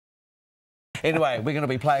Anyway, we're going to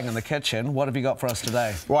be playing in the kitchen. What have you got for us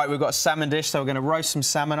today? Right, we've got a salmon dish, so we're going to roast some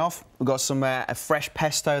salmon off. We've got some a fresh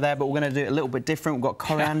pesto there, but we're going to do it a little bit different. We've got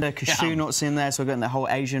coriander, cashew nuts in there, so we're getting the whole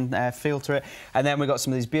Asian feel to it. And then we've got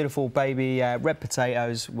some of these beautiful baby red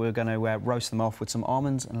potatoes. We're going to roast them off with some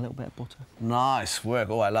almonds and a little bit of butter. Nice work.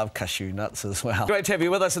 Oh, I love cashew nuts as well. Great to have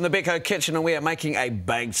you with us in the Becco kitchen, and we are making a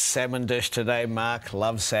baked salmon dish today. Mark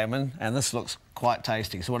loves salmon, and this looks quite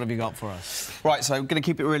tasty. So what have you got for us? Right, so we're going to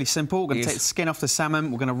keep it really simple. We're going to take the skin off the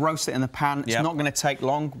salmon. We're going to roast it in the pan. It's not going to take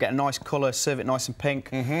long. We'll get a nice colour, serve it nice and pink.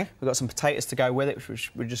 We've got some potatoes to go with it, which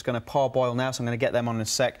we're just going to parboil now, so I'm going to get them on in a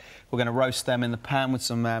sec. We're going to roast them in the pan with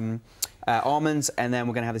some almonds, and then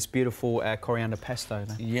we're going to have this beautiful coriander pesto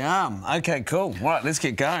there. Yum. OK, cool. Right, let's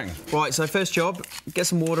get going. Right, so first job, get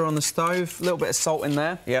some water on the stove, a little bit of salt in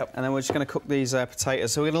there. Yep. And then we're just going to cook these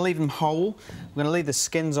potatoes. So we're going to leave them whole. We're going to leave the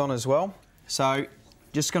skins on as well. So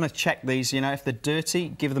just going to check these, you know, if they're dirty,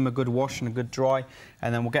 give them a good wash and a good dry,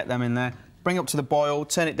 and then we'll get them in there. Bring up to the boil,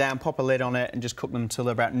 turn it down, pop a lid on it, and just cook them until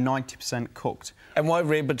they're about 90% cooked. And why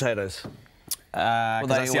red potatoes? Well,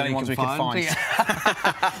 that's the only ones we could find.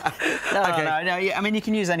 No, yeah, I mean, you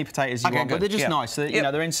can use any potatoes you want, but they're just nice. They're, you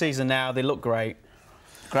know, they're in season now, they look great.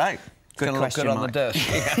 Great. Good question, look good on the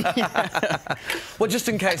dish. Well, just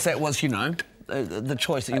in case that was, you know, the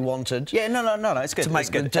choice that you wanted. Yeah, no, it's good. To make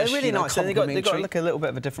the dish, they're really nice, and they've got like a little bit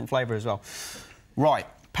of a different flavour as well. Right,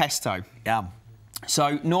 pesto. Yum.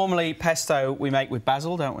 So normally pesto we make with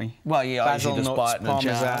basil, don't we? Well, yeah, basil, just nuts, buy it in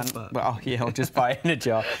parmesan. a jar. But... Well, yeah, I'll just buy it in a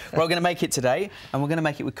jar. We're going to make it today, and we're going to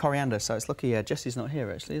make it with coriander. So it's lucky Jesse's not here,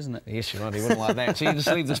 actually, isn't it? Yes, you're right. He wouldn't like that. So you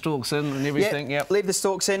just leave the stalks in and everything. Yep. Leave the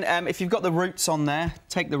stalks in. If you've got the roots on there,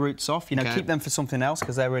 take the roots off. You know, keep them for something else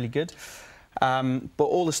because they're really good. But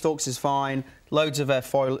all the stalks is fine. Loads of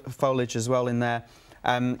foliage as well in there.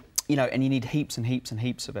 You know, and you need heaps and heaps and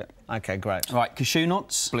heaps of it. OK, great. Right, cashew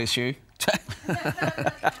nuts. Bless you.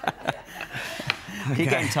 Keep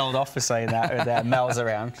getting told off for saying that with Mel's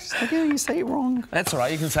around. She's like, oh, you say it wrong. That's all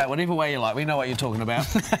right. You can say it whatever way you like. We know what you're talking about.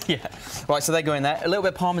 Yeah. Right, so they go in there. A little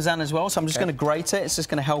bit of parmesan as well, so I'm just going to grate it. It's just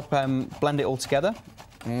going to help blend it all together.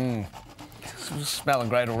 It's smelling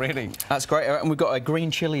great already. That's great. And we've got a green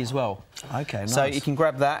chilli as well. OK, nice. So you can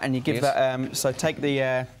grab that and you give that... so take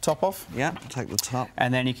the top off. Yeah, take the top.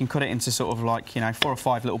 And then you can cut it into sort of like, you know, 4 or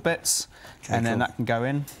 5 little bits. Okay, and then that can go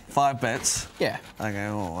in. 5 bits? Yeah. OK,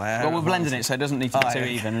 oh, wow. Well, we're blending it, so it doesn't need to be too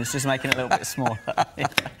even. It's just making it a little bit smaller.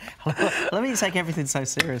 Let me take everything so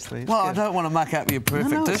seriously. Well, I don't want to muck up your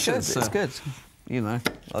perfect dishes. It's good. You know.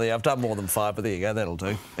 Well, yeah, I've done more than 5, but there you go, that'll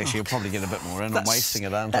do. Actually, you'll probably get a bit more in. I'm wasting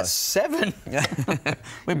it, aren't I? That's 7.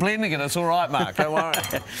 We're blending it, it's all right, Mark, don't worry.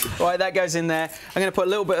 Right, that goes in there. I'm going to put a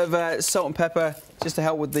little bit of salt and pepper just to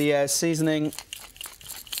help with the seasoning.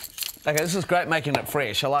 OK, this is great making it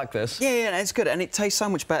fresh. I like this. Yeah, it's good, and it tastes so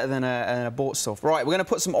much better than a bought stuff. Right, we're going to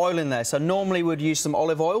put some oil in there. So normally we'd use some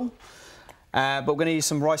olive oil, but we're going to use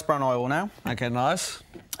some rice bran oil now. OK, nice.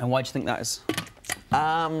 And why do you think that is?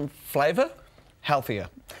 Flavour? Healthier.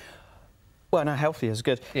 Well, no, healthier is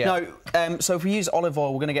good. Yeah. No, so if we use olive oil,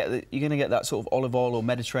 you're going to get that sort of olive oil or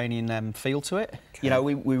Mediterranean feel to it. Okay. You know,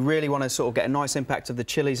 we really want to sort of get a nice impact of the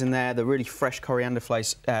chilies in there, the really fresh coriander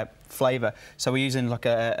flavour. So we're using like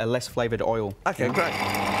a less flavoured oil. OK, great.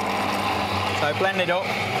 So blend it up,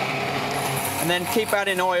 and then keep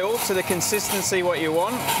adding oil to the consistency what you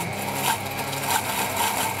want.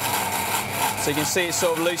 So you can see it's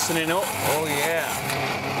sort of loosening up. Oh yeah.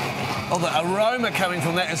 Oh, the aroma coming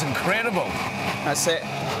from that is incredible. That's it.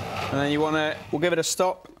 And then we'll give it a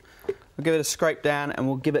stop, we'll give it a scrape down, and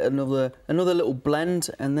we'll give it another little blend,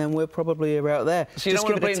 and then we're probably about there. So you don't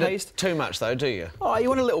want to blend it too much, though, do you? Oh, you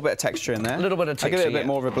want a little bit of texture in there. A little bit of texture, I'll give it a bit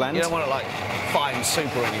more of a blend. You don't want it like fine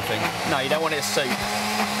soup or anything. No, you don't want it a soup.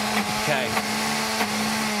 OK.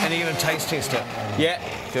 And you're going to taste test it? Yeah.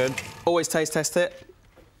 Good. Always taste test it.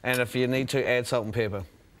 And if you need to, add salt and pepper.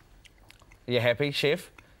 Are you happy,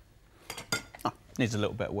 chef? Needs a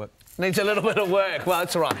little bit of work. Needs a little bit of work. Well,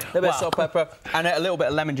 that's all right. A little bit of salt, pepper, and a little bit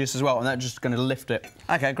of lemon juice as well, and that's just going to lift it.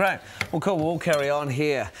 OK, great. Well, cool. We'll carry on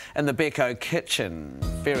here in the Becco kitchen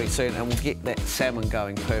very soon, and we'll get that salmon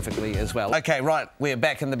going perfectly as well. OK, right. We're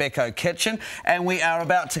back in the Becco kitchen, and we are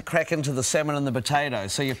about to crack into the salmon and the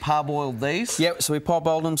potatoes. So you've parboiled these? Yep, so we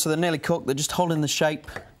parboiled them, so they're nearly cooked. They're just holding the shape.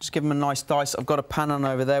 Just give them a nice dice. I've got a pan on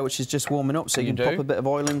over there, which is just warming up, so you can pop a bit of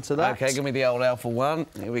oil into that. OK, give me the old alpha one.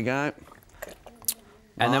 Here we go.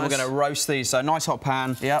 And then we're going to roast these. So nice hot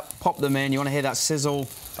pan. Yep. Pop them in. You want to hear that sizzle.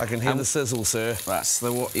 I can hear the sizzle, sir. That's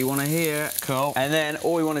what you want to hear. Cool. And then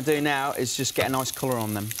all we want to do now is just get a nice colour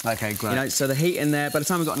on them. OK, great. You know, so the heat in there, by the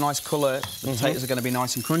time we've got a nice colour, the potatoes are going to be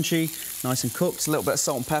nice and crunchy, nice and cooked. A little bit of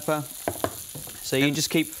salt and pepper. So you just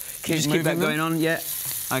keep that going on, yeah.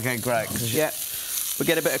 Okay, great. Yeah, we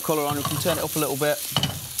get a bit of colour on. We can turn it up a little bit,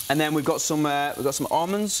 and then we've got some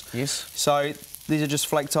almonds. Yes. So these are just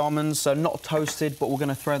flaked almonds, so not toasted, but we're going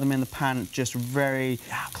to throw them in the pan just very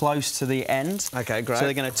close to the end. Okay, great. So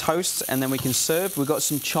they're going to toast, and then we can serve. We've got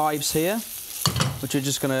some chives here, which we're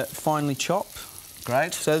just going to finely chop.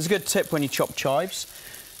 Great. So there's a good tip when you chop chives.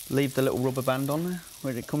 Leave the little rubber band on there,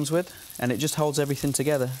 where it comes with, and it just holds everything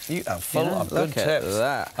together. You are full of good tips. Look at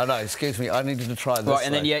that. Oh, no, excuse me, I needed to try this. Right,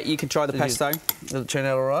 and then, yeah, you can try the pesto. Did it turn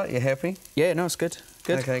out all right? You happy? Yeah, no, it's good.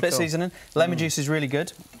 Good. Okay, bit cool. of seasoning. Lemon juice is really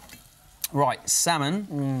good. Right,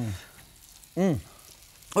 salmon. Oh,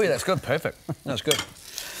 yeah, that's good. Perfect. That's good.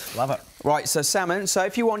 Love it. Right, so salmon. So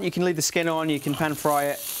if you want, you can leave the skin on, you can pan fry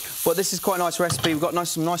it. But this is quite a nice recipe. We've got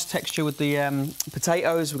some nice texture with the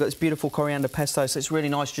potatoes. We've got this beautiful coriander pesto, so it's really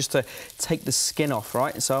nice just to take the skin off,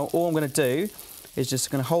 right? So all I'm going to do is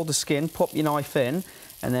just going to hold the skin, pop your knife in,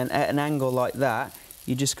 and then at an angle like that,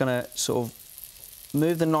 you're just going to sort of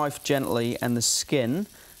move the knife gently and the skin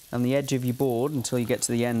and the edge of your board until you get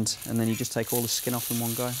to the end, and then you just take all the skin off in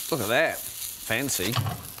one go. Look at that. Fancy.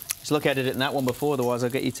 Just look at it in that one before, otherwise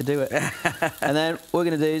I'll get you to do it. And then what we're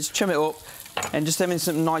going to do is trim it up and just have in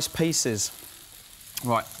some nice pieces.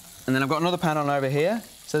 Right, and then I've got another pan on over here.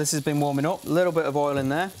 So this has been warming up, a little bit of oil in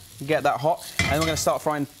there. Get that hot, and then we're going to start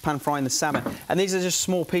pan frying the salmon. And these are just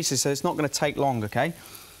small pieces, so it's not going to take long, okay?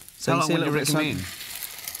 So how long would you recommend?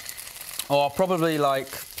 Oh, probably like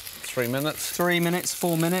 3 minutes. 3 minutes,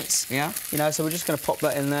 4 minutes. Yeah. You know, so we're just going to pop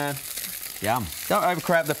that in there. Yum. Don't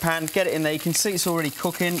overcrowd the pan, get it in there. You can see it's already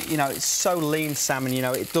cooking. You know, it's so lean salmon, you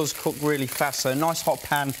know, it does cook really fast. So a nice hot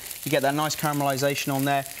pan, you get that nice caramelisation on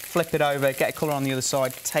there, flip it over, get a colour on the other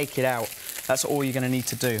side, take it out. That's all you're going to need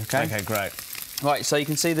to do, okay? Okay, great. Right, so you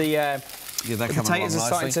can see the potatoes are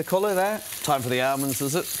starting to colour there. Time for the almonds,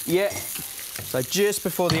 is it? Yeah. So just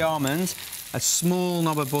before the almonds, a small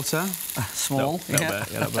knob of butter. Small? Yeah.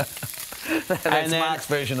 Not bad. That's Mark's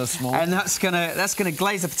version of small. And that's gonna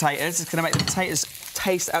glaze the potatoes. It's gonna make the potatoes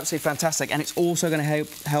taste absolutely fantastic, and it's also gonna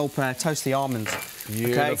help toast the almonds.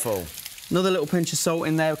 Beautiful. Okay? Another little pinch of salt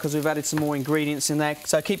in there because we've added some more ingredients in there.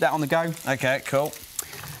 So keep that on the go. Okay, cool.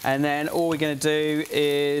 And then all we're going to do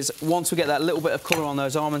is, once we get that little bit of colour on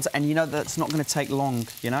those almonds, and you know that's not going to take long,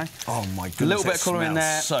 you know? Oh, my goodness, a little bit of colour in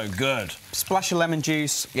there. So good. Splash of lemon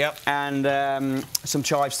juice. Yep. And some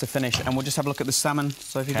chives to finish. And we'll just have a look at the salmon.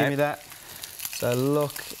 So if you give me that. So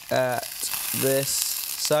look at this.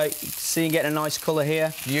 So you can see you're getting a nice colour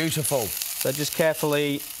here. Beautiful. So just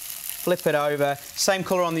carefully flip it over. Same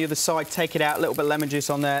colour on the other side. Take it out. A little bit of lemon juice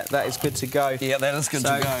on there. That is good to go. Yeah, that is good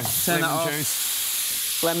to go. Turn lemon that juice. Off.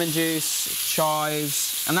 Lemon juice,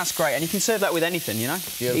 chives, and that's great. And you can serve that with anything, you know?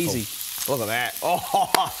 Beautiful. Easy. Look at that.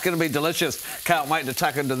 Oh, it's going to be delicious. Can't wait to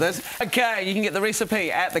tuck into this. OK, you can get the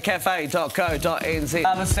recipe at thecafe.co.nz.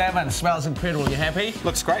 The salmon smells incredible. You happy?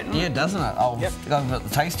 Looks great, doesn't it? Yeah, doesn't it? I'll go with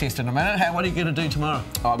the taste test in a minute. Hey, what are you going to do tomorrow?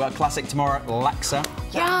 Oh, I've got a classic tomorrow, laksa.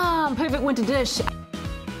 Yum, perfect winter dish.